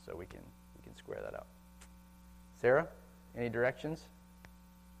situation so we can square that up. Sarah, any directions?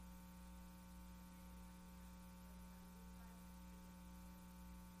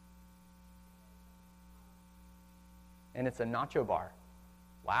 And it's a nacho bar.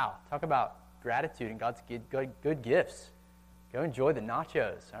 Wow, talk about gratitude and God's good gifts. Go enjoy the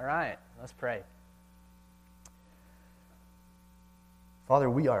nachos. All right, let's pray. Father,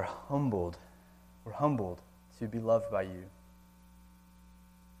 we are humbled. We're humbled to be loved by you.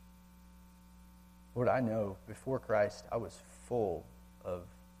 Lord, I know before Christ I was full of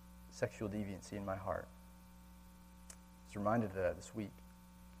sexual deviancy in my heart. I was reminded of that this week.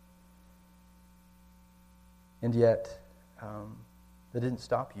 And yet, that didn't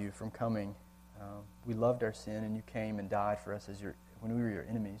stop you from coming. We loved our sin, and you came and died for us when we were your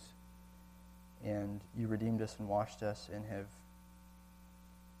enemies. And you redeemed us and washed us and have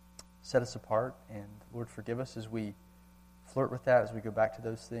set us apart. And Lord, forgive us as we flirt with that, as we go back to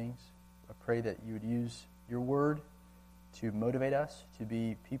those things. I pray that you would use your word to motivate us to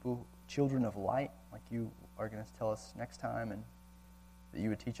be children of light, like you are going to tell us next time, and that you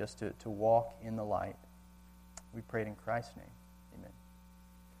would teach us to walk in the light. We pray it in Christ's name. Amen.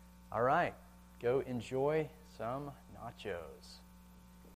 All right. Go enjoy some nachos.